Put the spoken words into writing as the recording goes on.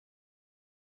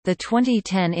The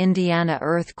 2010 Indiana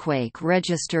earthquake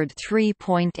registered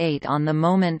 3.8 on the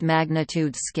moment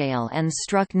magnitude scale and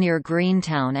struck near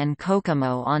Greentown and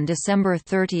Kokomo on December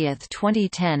 30,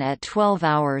 2010 at 12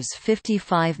 hours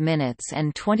 55 minutes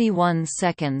and 21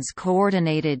 seconds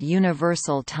Coordinated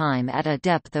Universal Time at a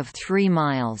depth of 3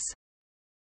 miles.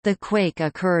 The quake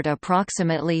occurred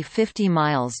approximately 50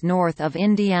 miles north of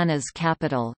Indiana's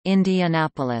capital,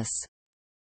 Indianapolis.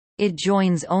 It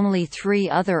joins only 3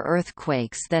 other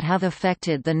earthquakes that have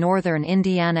affected the northern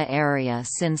Indiana area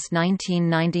since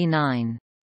 1999.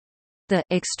 The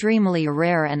extremely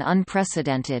rare and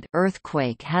unprecedented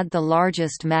earthquake had the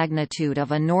largest magnitude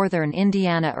of a northern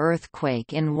Indiana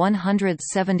earthquake in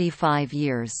 175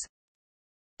 years.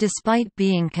 Despite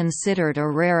being considered a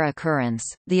rare occurrence,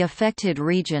 the affected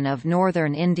region of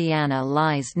northern Indiana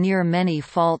lies near many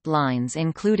fault lines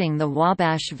including the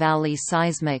Wabash Valley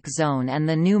Seismic Zone and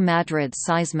the New Madrid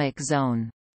Seismic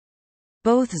Zone.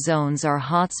 Both zones are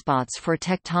hotspots for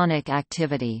tectonic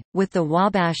activity, with the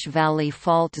Wabash Valley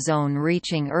Fault Zone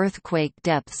reaching earthquake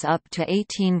depths up to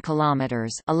 18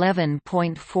 kilometers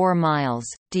 (11.4 miles)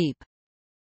 deep.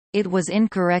 It was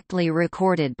incorrectly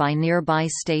recorded by nearby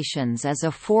stations as a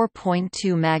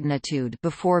 4.2 magnitude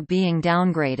before being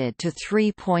downgraded to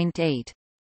 3.8.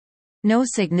 No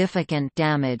significant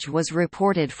damage was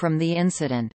reported from the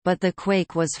incident, but the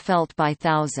quake was felt by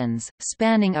thousands,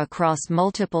 spanning across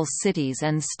multiple cities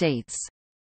and states.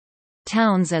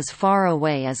 Towns as far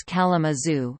away as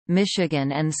Kalamazoo,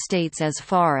 Michigan and states as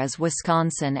far as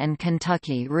Wisconsin and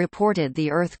Kentucky reported the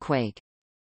earthquake.